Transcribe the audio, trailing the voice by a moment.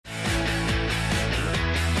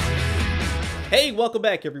Hey, welcome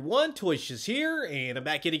back everyone, Toyshiz here, and I'm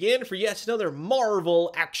back yet again for yet another Marvel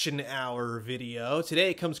Action Hour video.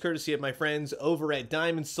 Today it comes courtesy of my friends over at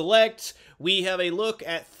Diamond Select. We have a look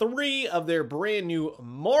at 3 of their brand new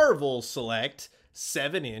Marvel Select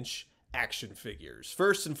 7-inch action figures.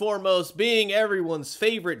 First and foremost being everyone's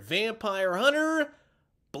favorite vampire hunter,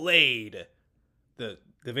 Blade. The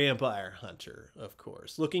vampire hunter, of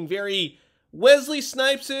course. Looking very Wesley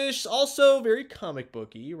Snipes-ish, also very comic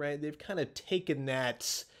booky, right? They've kind of taken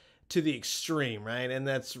that to the extreme, right? And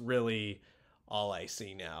that's really all I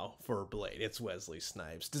see now for Blade. It's Wesley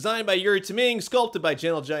Snipes. Designed by Yuri Taming, sculpted by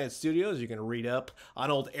Gentle Giant Studios. You can read up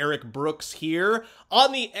on old Eric Brooks here.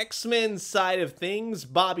 On the X-Men side of things,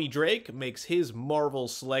 Bobby Drake makes his Marvel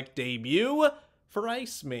Select debut for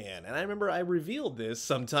Iceman. And I remember I revealed this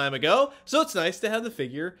some time ago, so it's nice to have the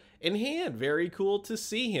figure in hand. Very cool to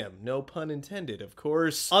see him. No pun intended, of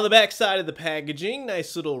course. On the back side of the packaging,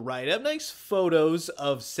 nice little write-up, nice photos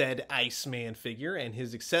of said Iceman figure and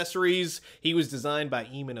his accessories. He was designed by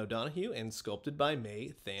Eamon O'Donoghue and sculpted by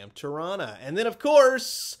May Tham-Tarana. And then, of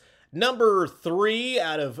course, number 3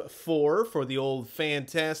 out of 4 for the old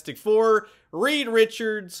Fantastic Four, Reed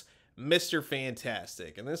Richards, Mr.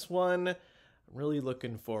 Fantastic. And this one, really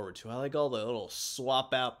looking forward to. I like all the little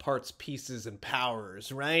swap out parts, pieces, and powers,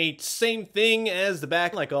 right? Same thing as the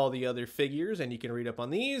back, like all the other figures, and you can read up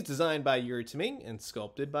on these. Designed by Yuri Taming and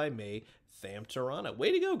sculpted by May Tham-Tarana.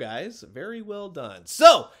 Way to go, guys. Very well done.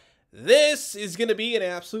 So, this is going to be an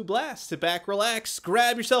absolute blast. Sit back, relax,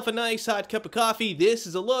 grab yourself a nice hot cup of coffee. This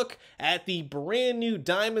is a look at the brand new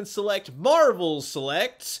Diamond Select Marvel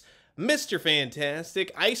Select Mr. Fantastic,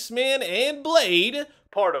 Iceman, and Blade,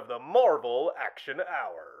 part of the Marvel Action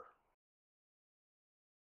Hour.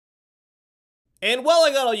 And while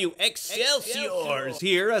I got all you Excelsiors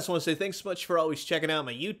here, I just want to say thanks so much for always checking out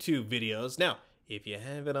my YouTube videos. Now, if you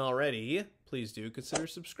haven't already, please do consider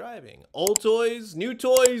subscribing. Old toys, new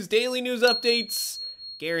toys, daily news updates.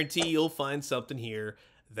 Guarantee you'll find something here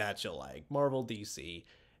that you'll like. Marvel, DC,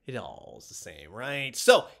 it all's the same, right?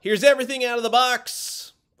 So, here's everything out of the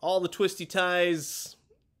box. All the twisty ties.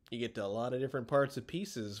 You get a lot of different parts and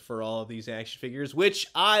pieces for all of these action figures, which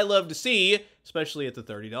I love to see, especially at the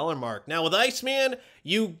 $30 mark. Now with Iceman,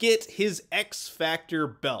 you get his X Factor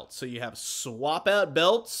belt. So you have swap out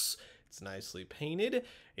belts. It's nicely painted.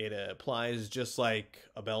 It applies just like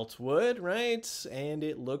a belt would, right? And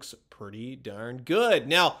it looks pretty darn good.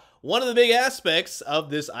 Now, one of the big aspects of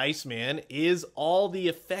this Iceman is all the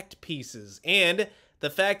effect pieces and the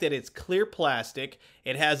fact that it's clear plastic,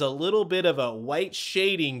 it has a little bit of a white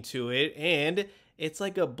shading to it, and it's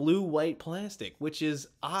like a blue-white plastic, which is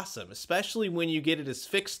awesome, especially when you get it as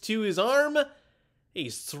fixed to his arm.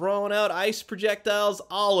 He's throwing out ice projectiles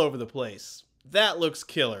all over the place. That looks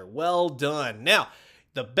killer. Well done. Now,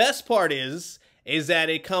 the best part is that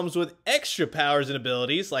it comes with extra powers and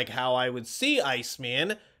abilities, like how I would see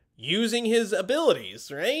Iceman using his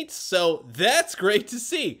abilities, right? So that's great to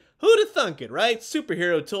see. Who'd have thunk it, right?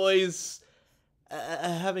 Superhero toys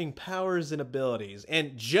having powers and abilities.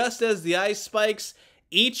 And just as the ice spikes,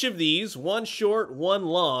 each of these, one short, one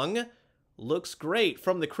long, looks great.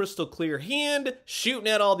 From the crystal clear hand, shooting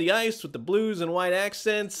at all the ice with the blues and white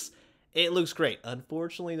accents, it looks great.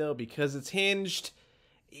 Unfortunately, though, because it's hinged,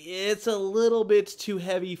 it's a little bit too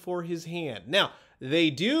heavy for his hand. Now,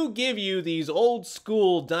 they do give you these old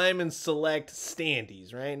school Diamond Select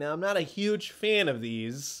standees, right? Now, I'm not a huge fan of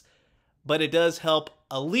these, but it does help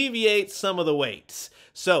alleviate some of the weight.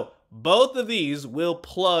 So, both of these will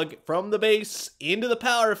plug from the base into the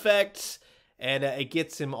power effect, and it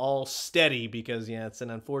gets him all steady because, yeah, it's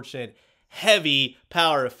an unfortunate heavy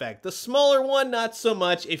power effect. The smaller one, not so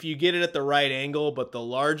much if you get it at the right angle, but the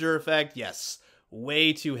larger effect, yes,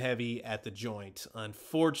 way too heavy at the joint,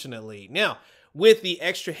 unfortunately. Now, with the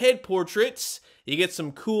extra head portraits, you get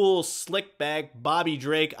some cool slick back Bobby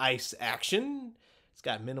Drake ice action. It's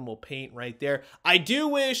got minimal paint right there. I do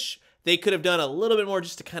wish they could have done a little bit more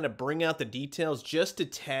just to kind of bring out the details just a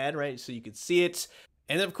tad, right, so you could see it.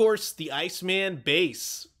 And of course, the Iceman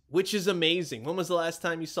base, which is amazing. When was the last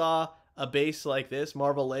time you saw a base like this?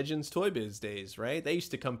 Marvel Legends Toy Biz days, right? They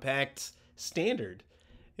used to come packed standard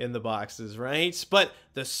in the boxes, right? But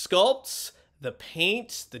the sculpts, the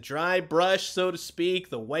paint, the dry brush, so to speak,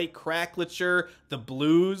 the white crackleture, the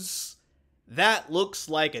blues, that looks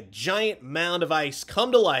like a giant mound of ice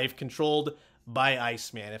come to life controlled by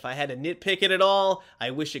Iceman. If I had to nitpick it at all,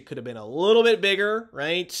 I wish it could have been a little bit bigger,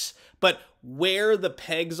 right? But where the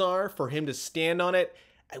pegs are for him to stand on it,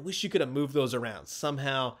 I wish you could have moved those around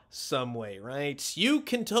somehow, some way, right? You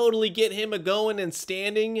can totally get him a going and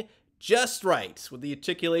standing just right with the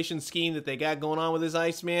articulation scheme that they got going on with this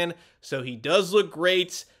Iceman. So he does look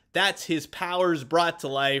great. That's his powers brought to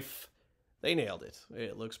life. They nailed it.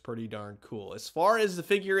 It looks pretty darn cool. As far as the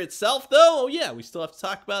figure itself, though, oh yeah, we still have to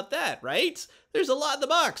talk about that, right? There's a lot in the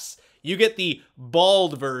box. You get the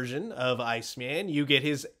bald version of Iceman. You get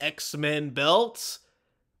his X-Men belt.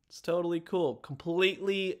 It's totally cool.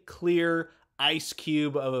 Completely clear ice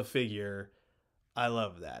cube of a figure. I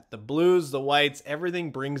love that. The blues, the whites,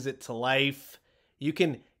 everything brings it to life. You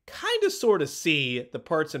can kind of sort of see the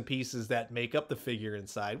parts and pieces that make up the figure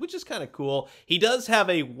inside, which is kind of cool. He does have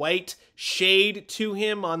a white shade to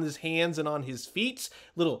him on his hands and on his feet.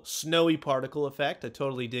 Little snowy particle effect. I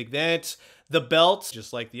totally dig that. The belt,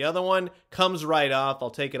 just like the other one, comes right off. I'll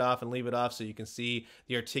take it off and leave it off so you can see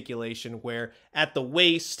the articulation where at the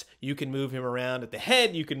waist, you can move him around. At the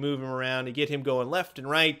head, you can move him around and get him going left and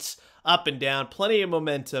right, up and down. Plenty of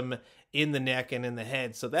momentum in the neck and in the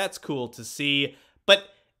head. So that's cool to see. But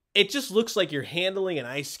it just looks like you're handling an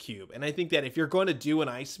ice cube. And I think that if you're going to do an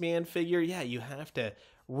Iceman figure, yeah, you have to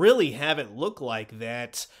really have it look like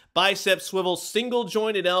that. Bicep swivel, single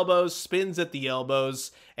jointed elbows, spins at the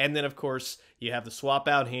elbows. And then, of course, you have the swap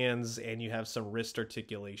out hands and you have some wrist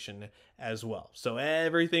articulation as well. So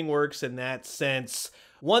everything works in that sense.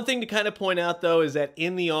 One thing to kind of point out, though, is that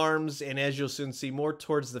in the arms, and as you'll soon see more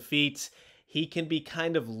towards the feet, he can be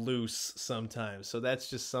kind of loose sometimes. So that's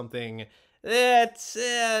just something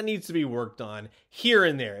that needs to be worked on here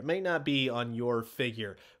and there. It may not be on your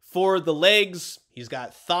figure. For the legs, he's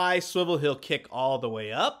got thigh swivel. He'll kick all the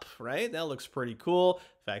way up, right? That looks pretty cool.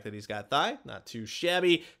 The fact that he's got thigh, not too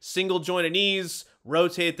shabby. Single jointed knees,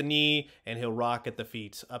 rotate the knee, and he'll rock at the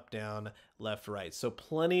feet, up, down, left, right. So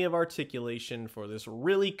plenty of articulation for this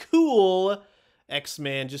really cool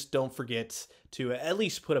X-Man. Just don't forget to at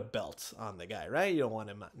least put a belt on the guy, right? You don't want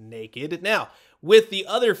him naked. Now, with the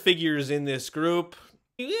other figures in this group,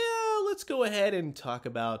 yeah, let's go ahead and talk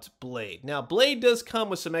about Blade. Now, Blade does come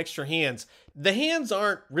with some extra hands. The hands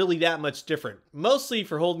aren't really that much different, mostly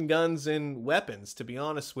for holding guns and weapons, to be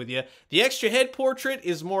honest with you. The extra head portrait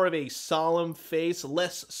is more of a solemn face,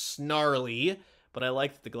 less snarly, but I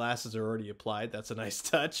like that the glasses are already applied. That's a nice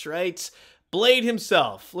touch, right? Blade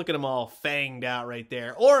himself, look at him all fanged out right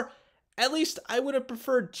there. Or at least I would have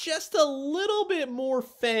preferred just a little bit more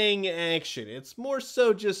fang action. It's more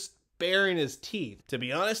so just baring his teeth. To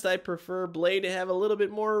be honest, I prefer Blade to have a little bit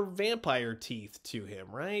more vampire teeth to him,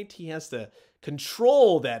 right? He has to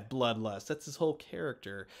control that bloodlust. That's his whole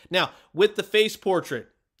character. Now, with the face portrait,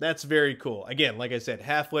 that's very cool. Again, like I said,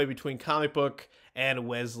 halfway between comic book and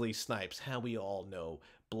Wesley Snipes, how we all know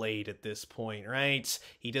Blade at this point, right?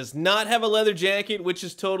 He does not have a leather jacket, which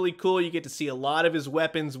is totally cool. You get to see a lot of his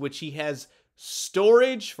weapons, which he has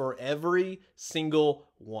storage for every single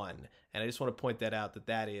one. And I just want to point that out,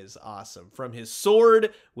 that is awesome. From his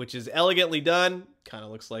sword, which is elegantly done, kind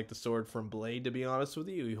of looks like the sword from Blade, to be honest with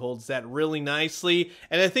you. He holds that really nicely.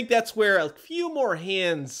 And I think that's where a few more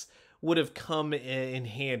hands would have come in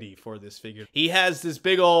handy for this figure. He has this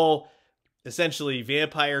big ol', essentially,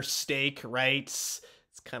 vampire stake, right?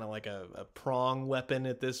 It's kind of like a prong weapon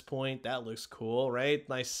at this point. That looks cool, right?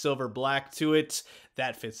 Nice silver black to it.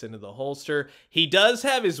 That fits into the holster. He does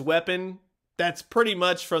have his weapon. That's pretty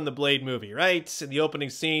much from the Blade movie, right? In the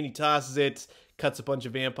opening scene, he tosses it, cuts a bunch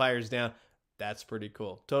of vampires down. That's pretty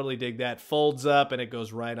cool. Totally dig that. Folds up, and it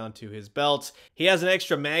goes right onto his belt. He has an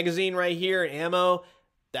extra magazine right here, ammo.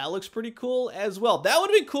 That looks pretty cool as well. That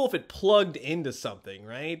would have been cool if it plugged into something,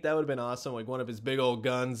 right? That would have been awesome, like one of his big old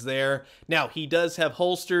guns there. Now, he does have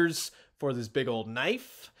holsters for this big old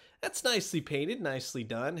knife. That's nicely painted, nicely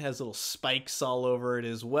done. Has little spikes all over it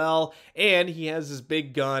as well. And he has his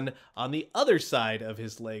big gun on the other side of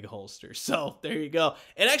his leg holster. So there you go.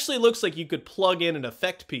 It actually looks like you could plug in an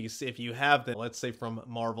effect piece if you have them, let's say from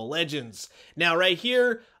Marvel Legends. Now right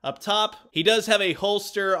here, up top, he does have a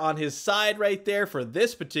holster on his side right there for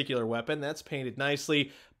this particular weapon. That's painted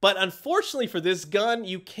nicely. But unfortunately for this gun,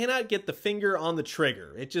 you cannot get the finger on the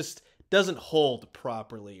trigger. It just doesn't hold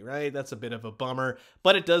properly, right? That's a bit of a bummer,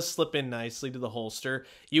 but it does slip in nicely to the holster.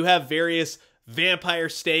 You have various vampire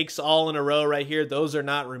stakes all in a row right here. Those are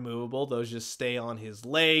not removable. Those just stay on his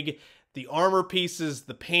leg. The armor pieces,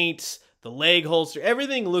 the paint, the leg holster,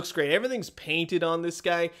 everything looks great. Everything's painted on this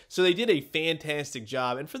guy, so they did a fantastic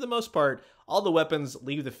job. And for the most part, all the weapons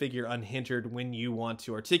leave the figure unhindered when you want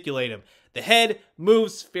to articulate him. The head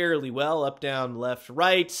moves fairly well, up, down, left,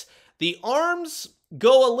 right. The arms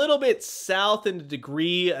go a little bit south in the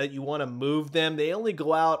degree that you want to move them. They only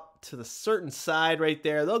go out to the certain side right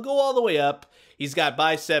there. They'll go all the way up. He's got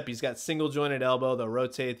bicep. He's got single jointed elbow. They'll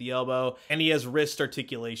rotate the elbow. And he has wrist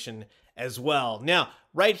articulation as well. Now,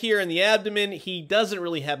 right here in the abdomen, he doesn't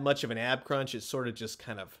really have much of an ab crunch. It sort of just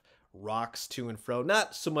kind of rocks to and fro.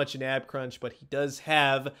 Not so much an ab crunch, but he does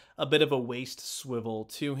have a bit of a waist swivel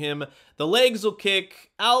to him. The legs will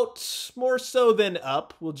kick out more so than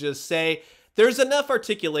up, we'll just say. There's enough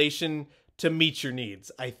articulation to meet your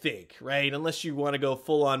needs, I think, right? Unless you want to go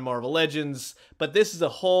full-on Marvel Legends, but this is a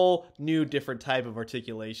whole new different type of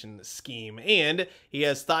articulation scheme. And he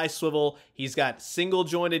has thigh swivel, he's got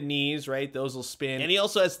single-jointed knees, right? Those will spin. And he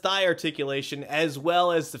also has thigh articulation, as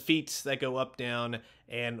well as the feet that go up, down,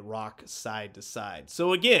 and rock side to side.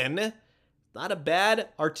 So again, not a bad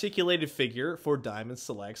articulated figure for Diamond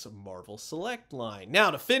Select's Marvel Select line. Now,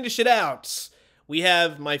 to finish it out, we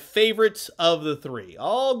have my favorite of the three.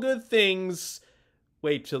 All good things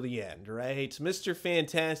wait till the end, right? Mr.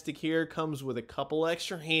 Fantastic here comes with a couple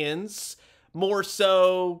extra hands. More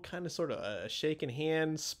so, kind of sort of a shaking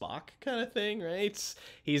hand Spock kind of thing, right?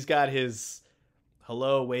 He's got his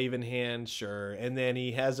hello waving hand, sure. And then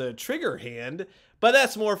he has a trigger hand. But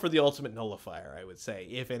that's more for the Ultimate Nullifier, I would say,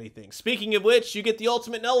 if anything. Speaking of which, you get the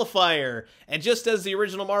Ultimate Nullifier. And just as the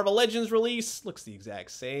original Marvel Legends release, looks the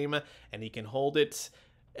exact same. And he can hold it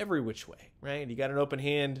every which way, right? You got an open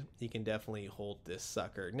hand, you can definitely hold this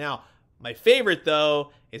sucker. Now, my favorite,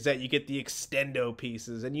 though, is that you get the extendo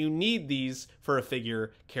pieces, and you need these for a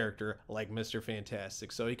figure character like Mr.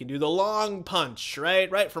 Fantastic. So he can do the long punch,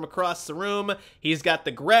 right from across the room. He's got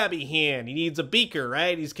the grabby hand. He needs a beaker,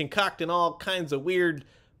 right? He's concocting all kinds of weird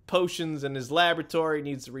potions in his laboratory. He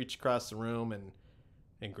needs to reach across the room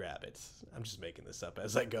and grab it. I'm just making this up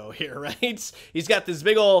as I go here, right? He's got this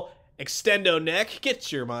big ol' extendo neck.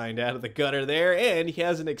 Get your mind out of the gutter there. And he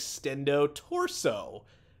has an extendo torso,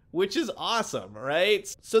 which is awesome,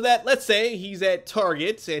 right? So that, let's say he's at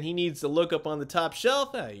Target and he needs to look up on the top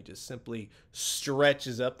shelf, he just simply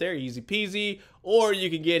stretches up there, easy peasy. Or you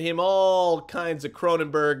can get him all kinds of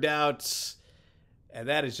Cronenberg'd out. And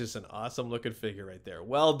that is just an awesome looking figure right there.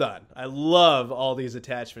 Well done. I love all these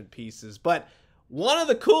attachment pieces. But one of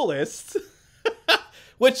the coolest,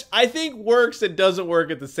 which I think works and doesn't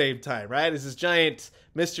work at the same time, right, is this giant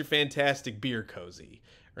Mr. Fantastic beer cozy,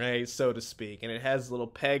 right, so to speak. And it has a little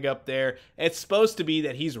peg up there. It's supposed to be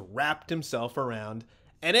that he's wrapped himself around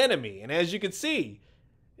an enemy. And as you can see,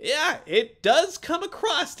 yeah, it does come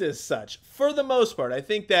across as such for the most part. I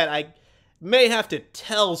think that I may have to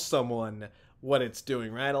tell someone what it's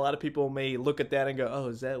doing, right? A lot of people may look at that and go, oh,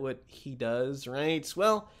 is that what he does, right?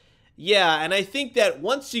 Well, yeah, and I think that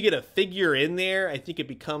once you get a figure in there, I think it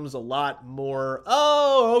becomes a lot more,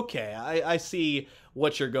 oh, okay, I see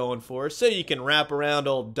what you're going for. So you can wrap around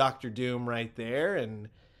old Dr. Doom right there and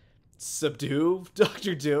subdue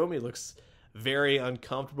Dr. Doom. He looks very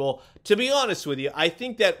uncomfortable. To be honest with you, I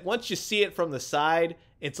think that once you see it from the side,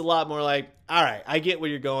 it's a lot more like, all right, I get where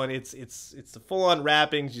you're going. It's the full-on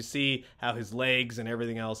wrappings. You see how his legs and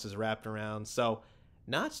everything else is wrapped around. So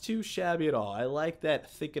not too shabby at all. I like that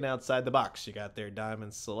thinking outside the box you got there,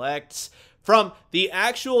 Diamond Select. From the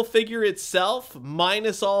actual figure itself,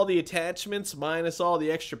 minus all the attachments, minus all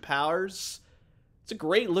the extra powers, it's a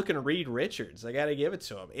great looking Reed Richards. I gotta give it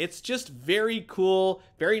to him. It's just very cool,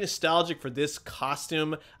 very nostalgic for this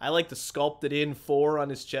costume. I like the sculpted in 4 on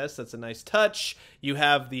his chest. That's a nice touch. You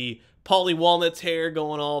have the Polly Walnut's hair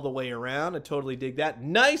going all the way around. I totally dig that.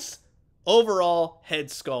 Nice overall head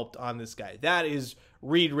sculpt on this guy. That is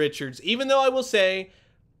Reed Richards. Even though I will say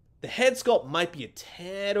the head sculpt might be a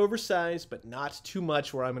tad oversized, but not too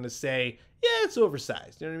much where I'm going to say, yeah, it's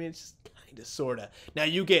oversized. You know what I mean? It's just kind of, sort of. Now,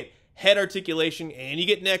 you get head articulation and you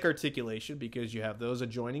get neck articulation because you have those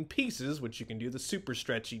adjoining pieces, which you can do the super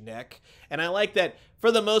stretchy neck. And I like that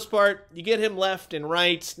for the most part, you get him left and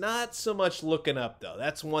right. Not so much looking up, though.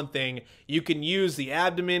 That's one thing. You can use the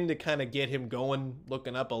abdomen to kind of get him going,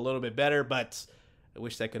 looking up a little bit better, but I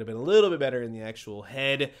wish that could have been a little bit better in the actual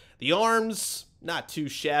head. The arms, not too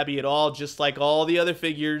shabby at all, just like all the other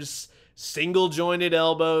figures. Single jointed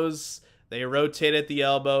elbows. They rotate at the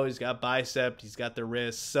elbow. He's got bicep. He's got the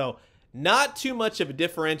wrist. So not too much of a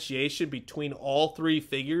differentiation between all 3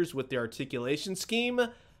 figures with the articulation scheme,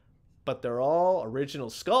 but they're all original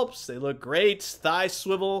sculpts. They look great. Thigh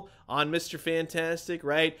swivel on Mr. Fantastic,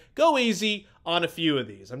 right? Go easy on a few of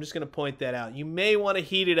these. I'm just going to point that out. You may want to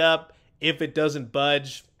heat it up if it doesn't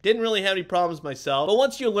budge. Didn't really have any problems myself. But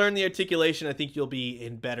once you learn the articulation, I think you'll be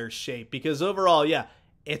in better shape. Because overall, yeah,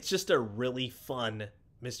 it's just a really fun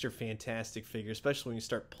Mr. Fantastic figure, especially when you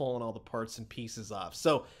start pulling all the parts and pieces off.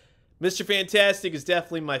 So Mr. Fantastic is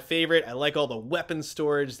definitely my favorite. I like all the weapon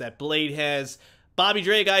storage that Blade has. Bobby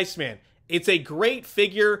Drake Iceman. It's a great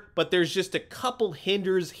figure, but there's just a couple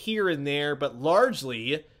hinders here and there. But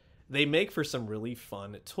largely, they make for some really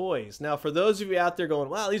fun toys. Now, for those of you out there going,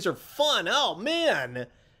 wow, these are fun. Oh, man.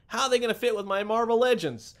 How are they going to fit with my Marvel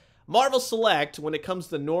Legends? Marvel Select, when it comes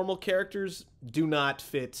to normal characters, do not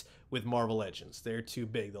fit with Marvel Legends. They're too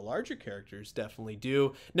big. The larger characters definitely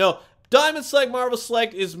do. No, Diamond Select, Marvel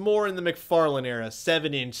Select is more in the McFarlane era,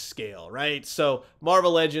 7-inch scale, right? So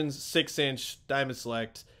Marvel Legends, 6-inch, Diamond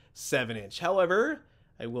Select, 7-inch. However,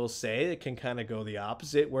 I will say it can kind of go the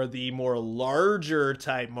opposite, where the more larger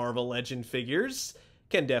type Marvel Legend figures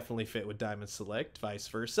can definitely fit with Diamond Select, vice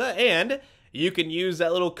versa. And you can use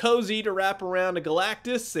that little cozy to wrap around a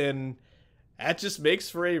Galactus, and that just makes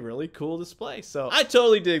for a really cool display. So I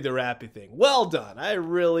totally dig the wrappy thing. Well done. I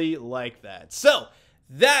really like that. So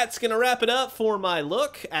that's going to wrap it up for my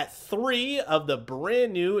look at 3 of the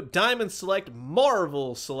brand new Diamond Select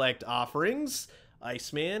Marvel Select offerings.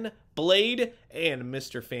 Iceman, Blade, and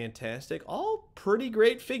Mr. Fantastic. All pretty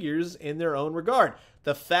great figures in their own regard.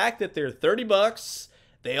 The fact that they're 30 bucks,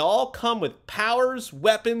 they all come with powers,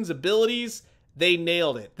 weapons, abilities. They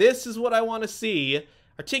nailed it. This is what I want to see.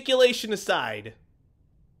 Articulation aside,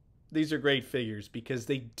 these are great figures because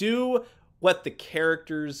they do what the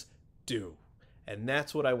characters do. And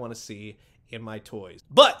that's what I want to see in my toys.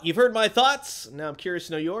 But you've heard my thoughts. Now I'm curious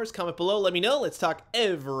to know yours. Comment below. Let me know. Let's talk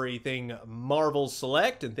everything Marvel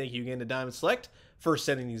Select. And thank you again to Diamond Select for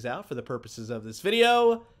sending these out for the purposes of this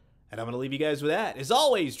video. And I'm going to leave you guys with that. As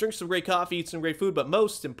always, drink some great coffee, eat some great food, but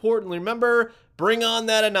most importantly, remember, bring on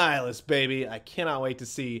that Annihilus, baby. I cannot wait to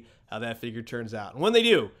see how that figure turns out. And when they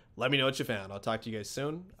do, let me know what you found. I'll talk to you guys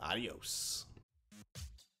soon. Adios.